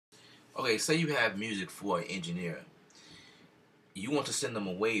Okay, say you have music for an engineer. You want to send them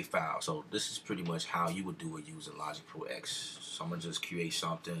a wave file. So this is pretty much how you would do it using Logic Pro X. So I'm gonna just create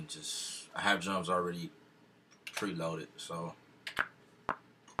something. I have drums already preloaded. So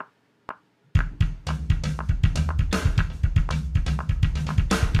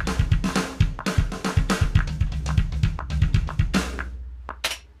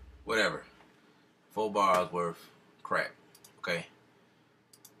whatever, 4 bars worth crap. Okay.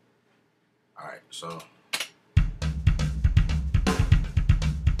 All right. So.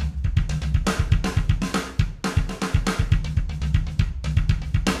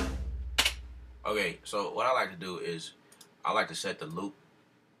 Okay, so what I like to do is I like to set the loop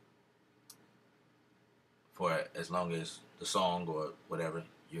for as long as the song or whatever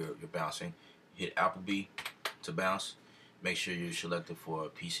you're bouncing. Hit Appleby to bounce. Make sure you're selected for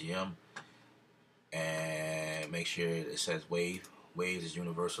PCM and make sure it says wave. Waves is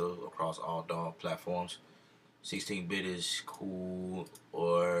universal across all DAW platforms. 16-bit is cool,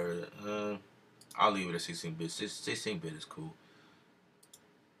 or I'll leave it at 16-bit. 16-bit is cool.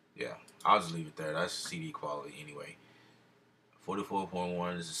 Yeah, I'll just leave it there. That's CD quality anyway.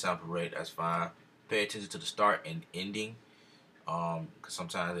 44.1 is the sample rate. That's fine. Pay attention to the start and ending, because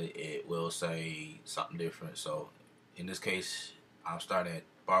sometimes it will say something different. So in this case, I'm starting at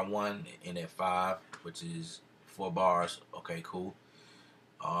bar 1 and at 5, which is 4 bars. Okay, cool.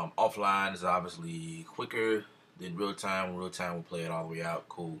 Offline is obviously quicker than real time. Real time will play it all the way out.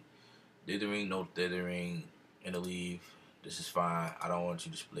 Cool. Dithering, no dithering, interleave. This is fine. I don't want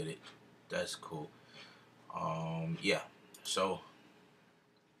you to split it. That's cool. Yeah. So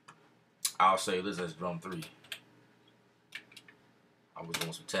I'll say this as drum 3. I was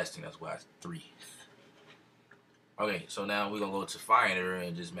doing some testing, that's why it's 3. Okay, so now we're gonna go to Finder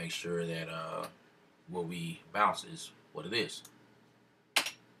and just make sure that what we bounce is what it is.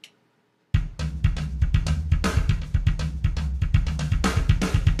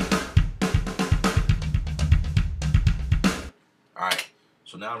 Alright,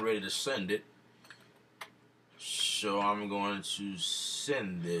 so now I'm ready to send it. So I'm going to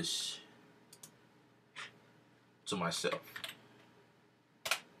send this to myself.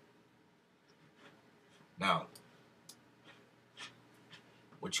 Now,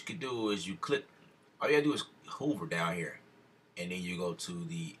 what you can do is you click, all you gotta do is hover down here, and then you go to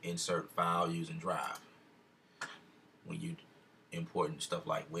the insert file using Drive when you importing stuff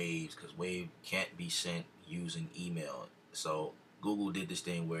like waves, because wave can't be sent using email. So Google did this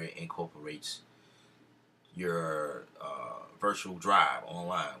thing where it incorporates your virtual drive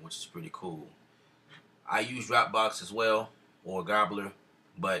online, which is pretty cool. I use Dropbox as well, or Gobbler,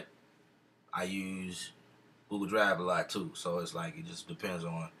 but I use Google Drive a lot too. So it's like it just depends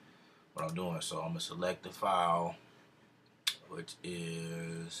on what I'm doing. So I'm gonna select the file, which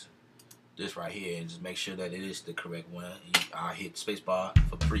is this right here, and just make sure that it is the correct one. I hit spacebar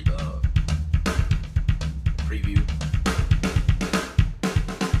for preview.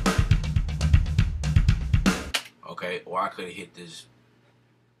 Okay, or I could have hit this.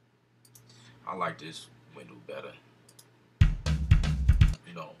 I like this window better.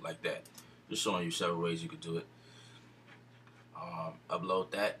 You know, like that. Just showing you several ways you could do it.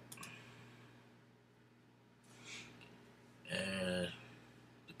 Upload that. And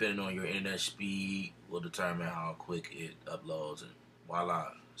depending on your internet speed will determine how quick it uploads, and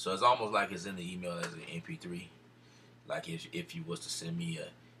voila. So it's almost like it's in the email as an MP3. Like if you was to send me a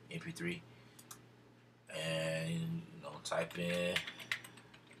MP3 and type in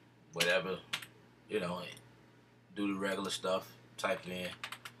whatever, do the regular stuff, type in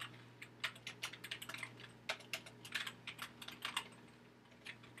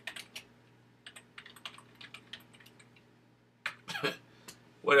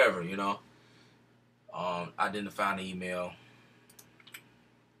whatever, identify the email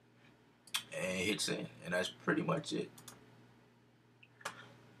and hit send, and that's pretty much it.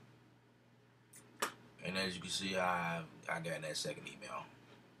 And as you can see, I got that second email.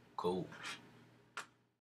 Cool.